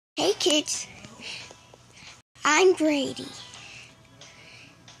kids, I'm Brady.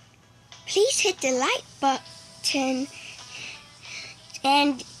 Please hit the like button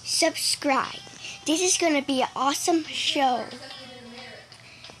and subscribe. This is going to be an awesome show.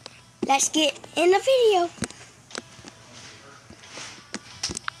 Let's get in the video.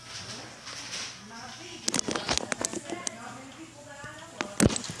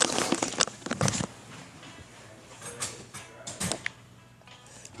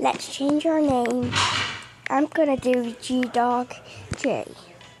 Let's change our name. I'm going to do G-Dog J.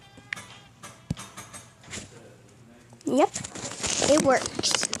 Yep, it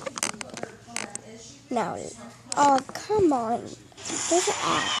works. Now, oh, come on. There's an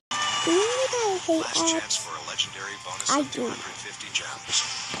ad. Do you know that I hate ads? I do.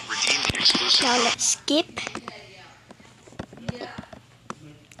 Now let's skip.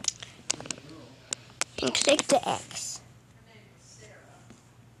 And click the X.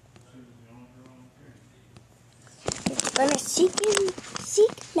 It's gonna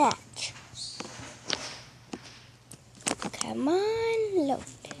seek match. Come on, load.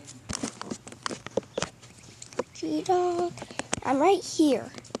 G-Dog. I'm right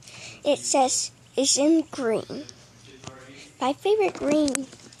here. It says it's in green. My favorite green.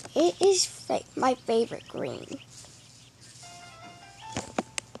 It is my favorite green.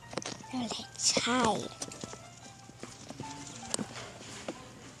 Now let's hide.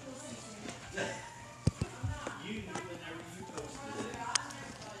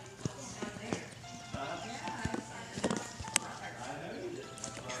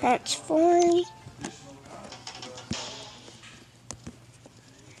 Transform.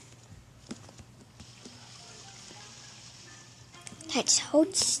 Let's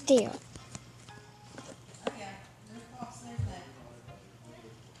hold still.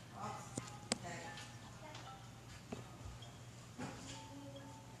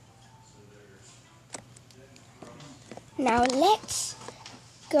 Now let's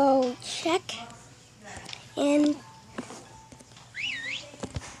go check in.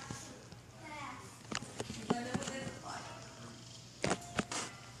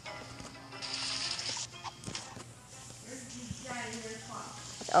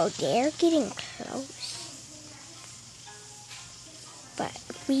 Oh, they're getting close. But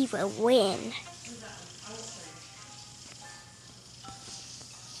we will win.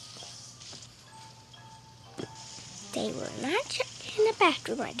 They were not in the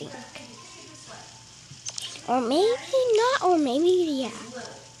bathroom, I think. Or maybe not, or maybe yeah.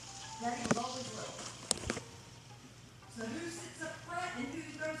 So who sits up front and who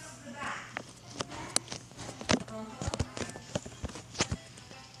goes to the back?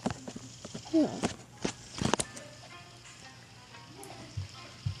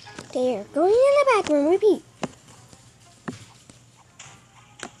 They are going in the back room. Repeat.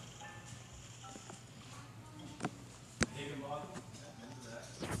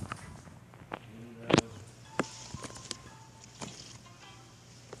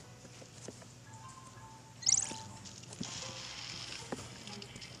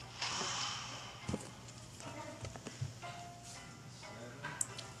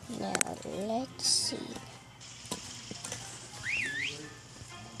 Now let's see.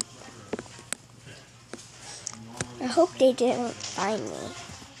 I hope they didn't find me,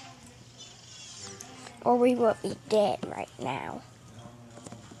 or we will be dead right now.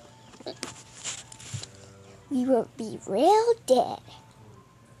 We will be real dead,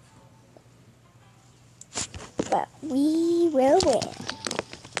 but we will win.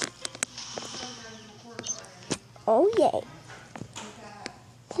 Oh yay.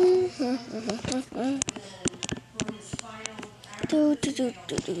 Do do do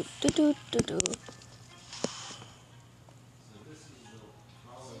do do do do do.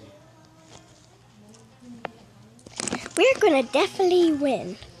 We're gonna definitely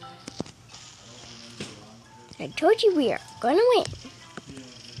win. I told you we are gonna win.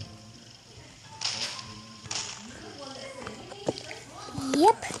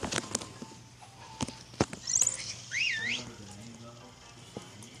 Yep.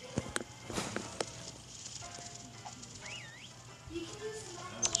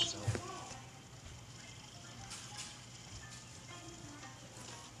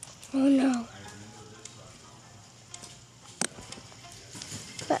 Oh no.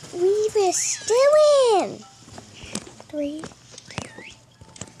 But we will still win. 3.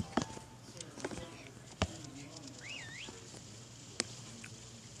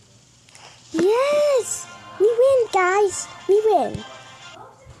 Yes! We win, guys. We win.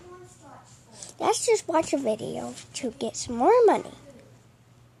 Let's just watch a video to get some more money.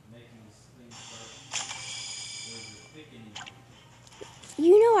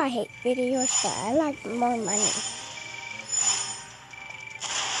 You know I hate videos, but I like more money.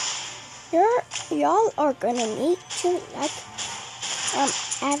 Y'all are gonna need to like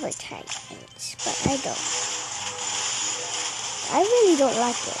advertisements, but I don't. I really don't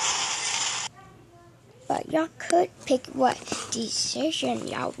like it. But y'all could pick what decision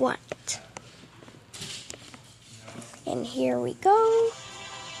y'all want. And here we go.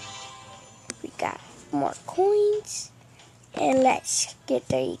 We got more coins. And let's get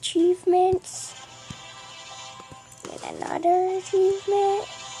the achievements. And another achievement.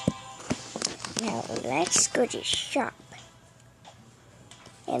 Now let's go to shop.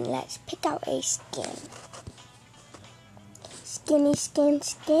 And let's pick out a skin. Skinny skin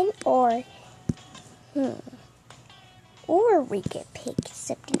or or we could pick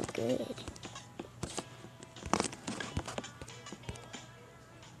something good.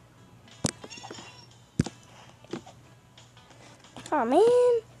 Oh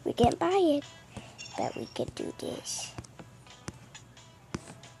man, we can't buy it, but we could do this.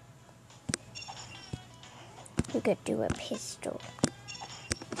 We could do a pistol.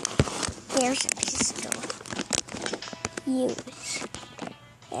 There's a pistol. Use.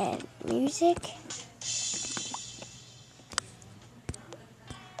 And music.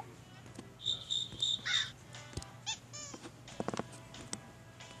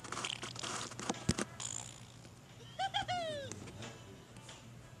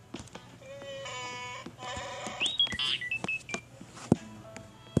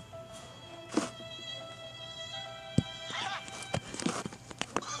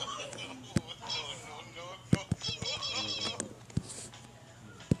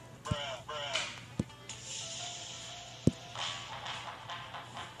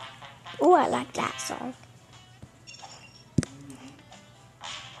 Oh, I like that song.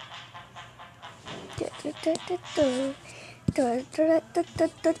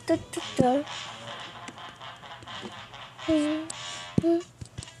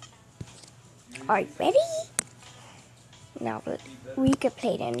 Are you ready? Now we could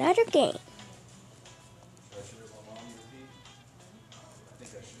play another game.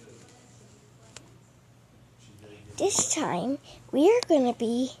 This time, we are going to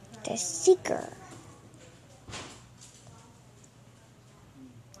be the seeker.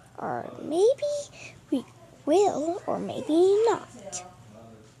 Or maybe we will, or maybe not.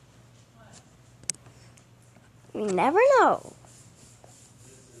 We never know.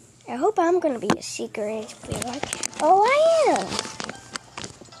 I hope I'm going to be the seeker and be like, oh, I am.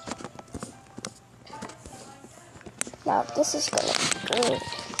 Now, this is going to be good.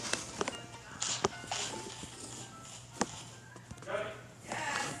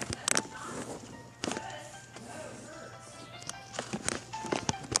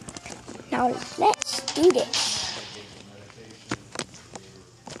 Now, let's do this.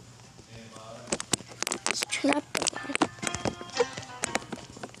 Let's turn up the volume.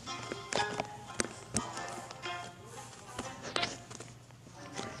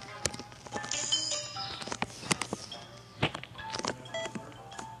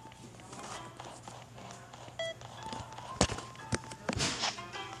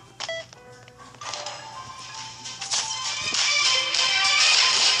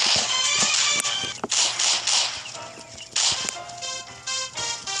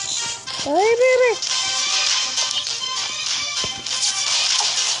 Hey, baby.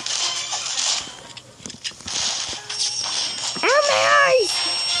 Ow, my eyes!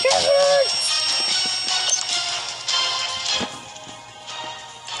 That hurts!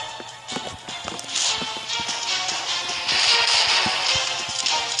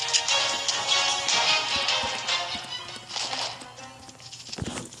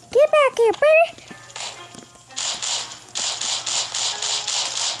 Get back here, baby!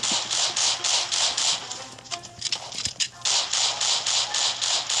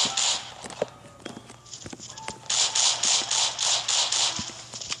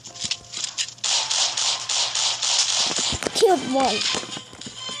 Killed one.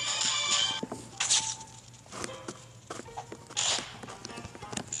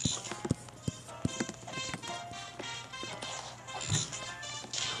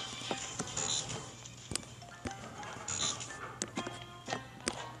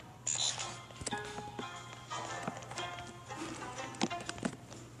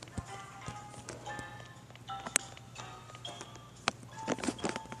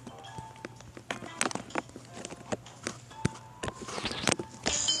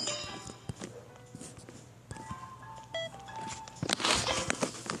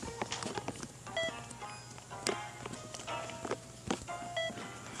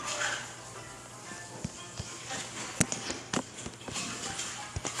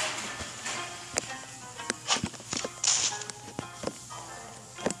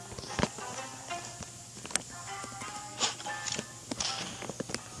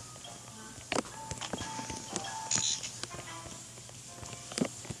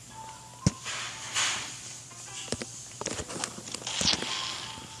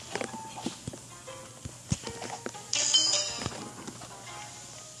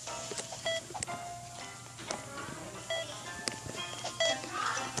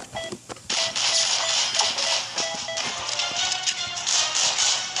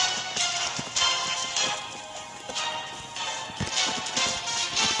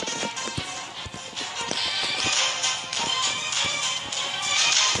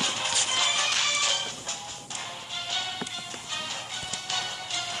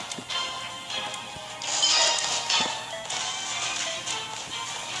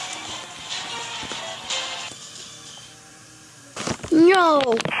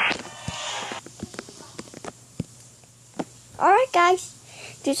 Alright guys,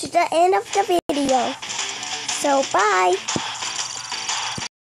 this is the end of the video. So bye.